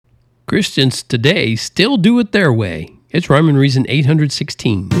Christians today still do it their way. It's Rhyme and Reason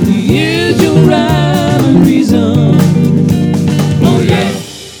 816. Here's your rhyme and reason. Oh, yeah.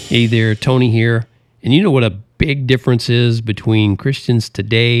 Hey there, Tony here. And you know what a big difference is between Christians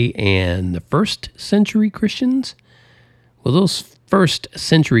today and the first century Christians? Well, those first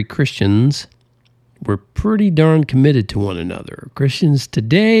century Christians were pretty darn committed to one another. Christians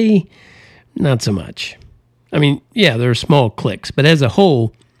today, not so much. I mean, yeah, there are small cliques, but as a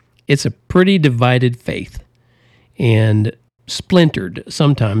whole, it's a pretty divided faith and splintered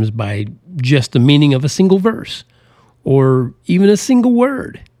sometimes by just the meaning of a single verse or even a single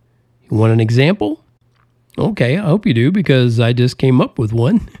word. You want an example? Okay, I hope you do, because I just came up with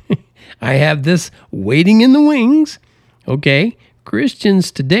one. I have this waiting in the wings. Okay, Christians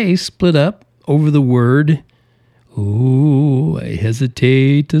today split up over the word, ooh, I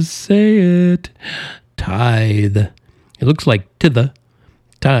hesitate to say it, tithe. It looks like tithe.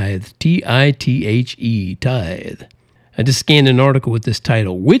 Tithe, T-I-T-H-E, tithe. I just scanned an article with this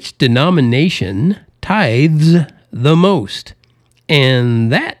title, Which Denomination Tithes the Most?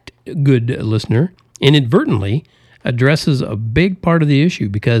 And that, good listener, inadvertently addresses a big part of the issue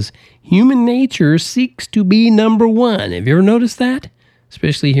because human nature seeks to be number one. Have you ever noticed that?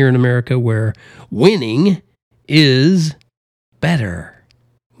 Especially here in America where winning is better.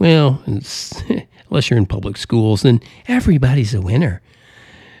 Well, unless you're in public schools, then everybody's a winner.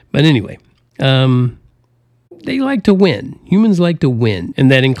 But anyway, they like to win. Humans like to win. And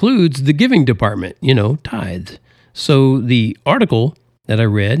that includes the giving department, tithes. So the article that I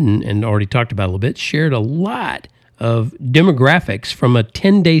read and already talked about a little bit shared a lot of demographics from a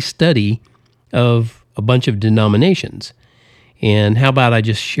 10-day study of a bunch of denominations. And how about I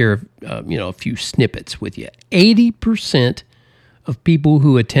just share, a few snippets with you. 80% of people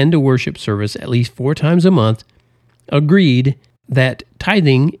who attend a worship service at least 4 times a month agreed that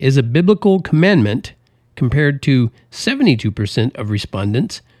tithing is a biblical commandment compared to 72% of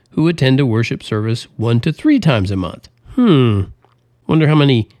respondents who attend a worship service 1 to 3 times a month. Wonder how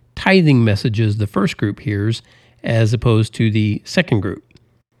many tithing messages the first group hears as opposed to the second group.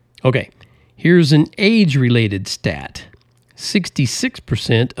 Okay, here's an age-related stat.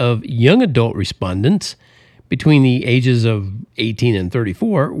 66% of young adult respondents between the ages of 18 and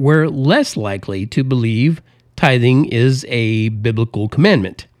 34 were less likely to believe tithing is a biblical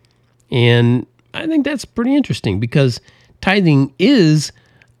commandment. And I think that's pretty interesting because tithing is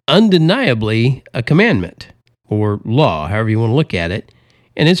undeniably a commandment or law, however you want to look at it,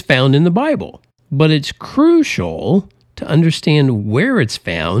 and it's found in the Bible. But it's crucial to understand where it's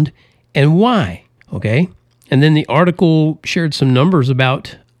found and why, okay? And then the article shared some numbers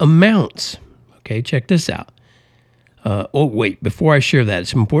about amounts. Okay, check this out. Before I share that,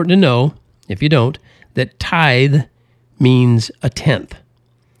 it's important to know, if you don't, that tithe means a tenth.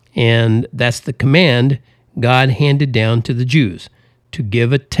 And that's the command God handed down to the Jews, to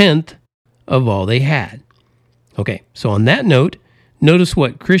give a tenth of all they had. Okay, so on that note, notice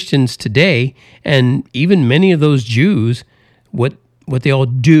what Christians today, and even many of those Jews, what they all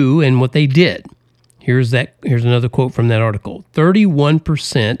do and what they did. Here's another quote from that article.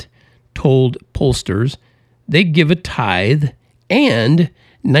 31% told pollsters they give a tithe, and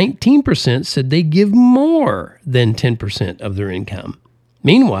 19% said they give more than 10% of their income.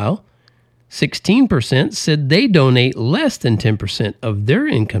 Meanwhile, 16% said they donate less than 10% of their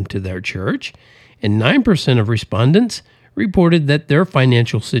income to their church, and 9% of respondents reported that their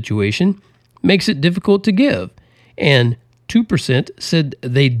financial situation makes it difficult to give, and 2% said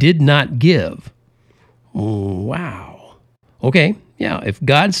they did not give. Wow. Okay, yeah, if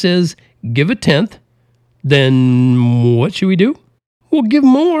God says give a tenth, then what should we do? We'll give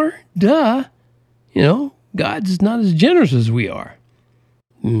more, duh. God's not as generous as we are.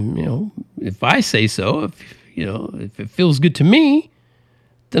 If I say so, if it feels good to me,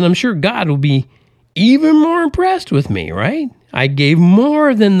 then I'm sure God will be even more impressed with me, right? I gave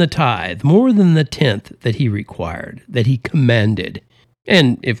more than the tithe, more than the tenth that he required, that he commanded.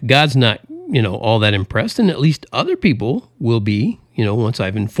 And if God's not, all that impressed, then at least other people will be, once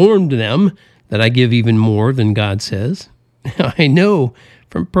I've informed them that I give even more than God says. I know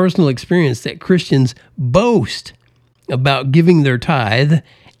from personal experience that Christians boast about giving their tithe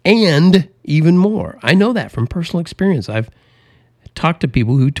and even more. I know that from personal experience. I've talked to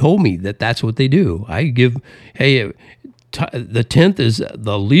people who told me that that's what they do. I give, the tenth is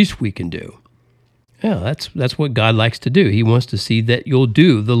the least we can do. Yeah, that's what God likes to do. He wants to see that you'll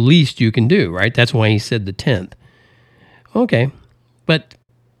do the least you can do, right? That's why he said the tenth. Okay, but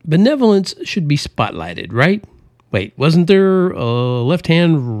benevolence should be spotlighted, right? Wait, wasn't there a left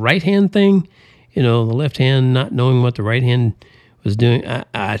hand, right hand thing? The left hand not knowing what the right hand was doing.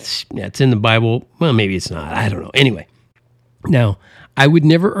 It's in the Bible. Well, maybe it's not. I don't know. Anyway, now, I would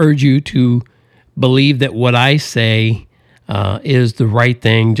never urge you to believe that what I say is the right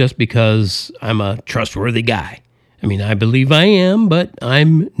thing just because I'm a trustworthy guy. I mean, I believe I am, but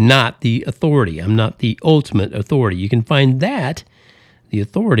I'm not the authority. I'm not the ultimate authority. You can find the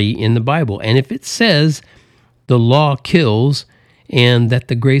authority in the Bible. And if it says the law kills and that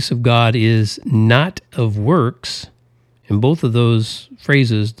the grace of God is not of works, in both of those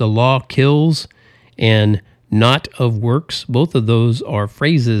phrases, the law kills and not of works, both of those are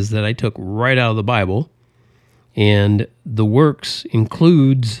phrases that I took right out of the Bible. And the works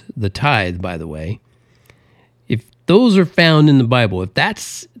includes the tithe, by the way. If those are found in the Bible, if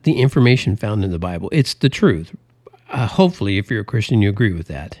that's the information found in the Bible, it's the truth. Hopefully, if you're a Christian, you agree with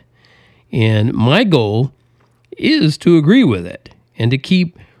that. And my goal is to agree with it and to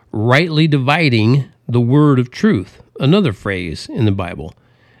keep rightly dividing the word of truth, another phrase in the Bible.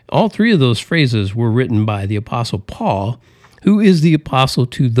 All three of those phrases were written by the Apostle Paul, who is the apostle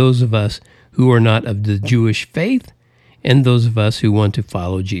to those of us who are not of the Jewish faith and those of us who want to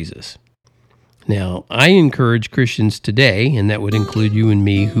follow Jesus. Now, I encourage Christians today, and that would include you and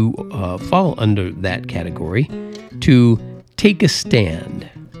me who fall under that category, to take a stand.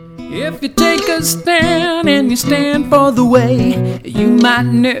 If you take a stand and you stand for the way, you might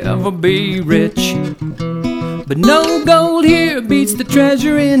never be rich. But no gold here beats the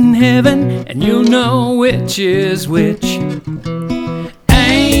treasure in heaven, and you'll know which is which.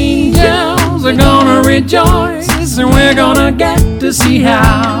 Angels are gonna rejoice, and we're gonna get to see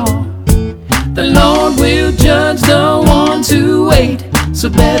how the Lord will judge the ones who wait. So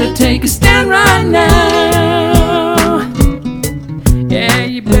better take a stand right now. Yeah,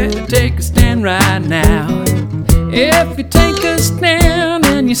 you better take a stand right now. If you take a stand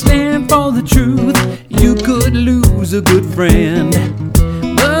and you stand for the truth, you could lose a good friend.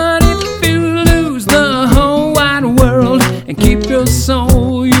 But if you lose the whole wide world and keep your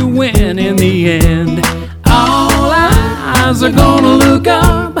soul, you win in the end. All eyes are gonna look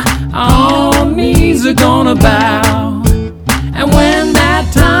up, all knees are gonna bow. And when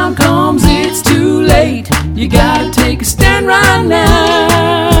that time comes, it's too late. You gotta take a stand right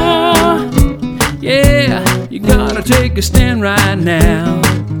now. Yeah, you gotta take a stand right now.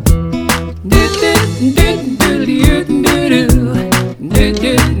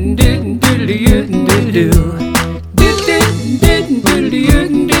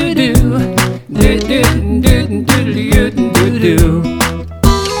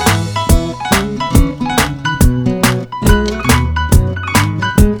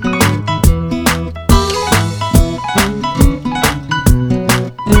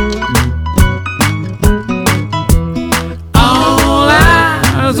 All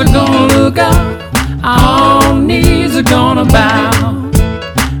eyes are gonna look up, all knees are gonna bow.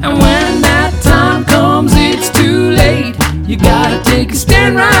 And when that time comes, it's too late. You gotta take a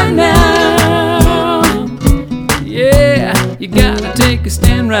stand right now. Yeah, you gotta take a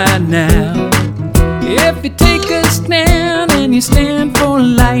stand right now. If you take a stand and you stand for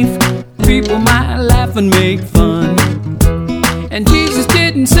life, people might laugh and make fun. And Jesus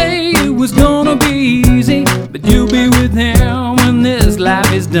didn't say it was gonna be easy, but you'll be with him when this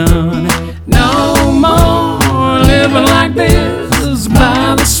life is done. No more living like this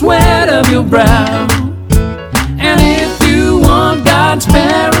by the sweat of your brow. And if you want God's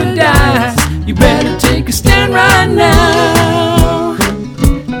paradise, you better take a stand right now.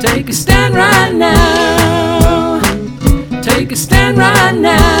 Take a stand right now. Take a stand right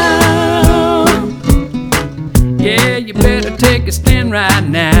now. Yeah, you better take a stand right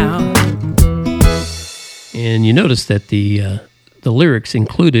now. And you notice that the lyrics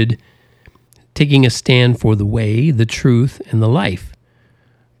included taking a stand for the way, the truth, and the life.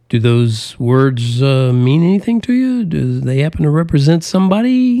 Do those words mean anything to you? Do they happen to represent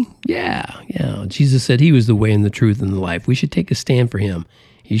somebody? Yeah. Jesus said he was the way and the truth and the life. We should take a stand for him.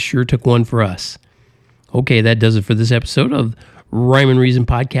 He sure took one for us. Okay, that does it for this episode of Rhyme and Reason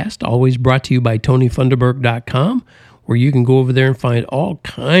Podcast, always brought to you by TonyFunderburk.com, where you can go over there and find all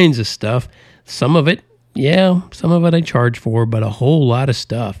kinds of stuff. Some of it I charge for, but a whole lot of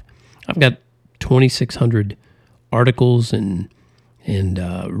stuff. I've got 2,600 articles and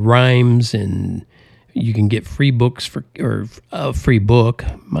rhymes, and you can get free books or a free book,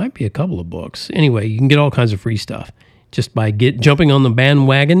 might be a couple of books. Anyway, you can get all kinds of free stuff just by jumping on the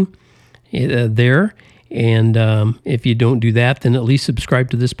bandwagon there. And if you don't do that, then at least subscribe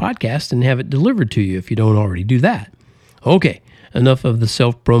to this podcast and have it delivered to you if you don't already do that. Okay, enough of the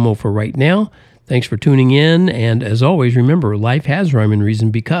self-promo for right now. Thanks for tuning in, and as always, remember, life has rhyme and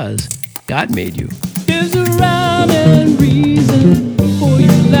reason because God made you. There's a rhyme and reason.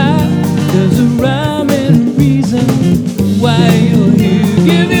 feel like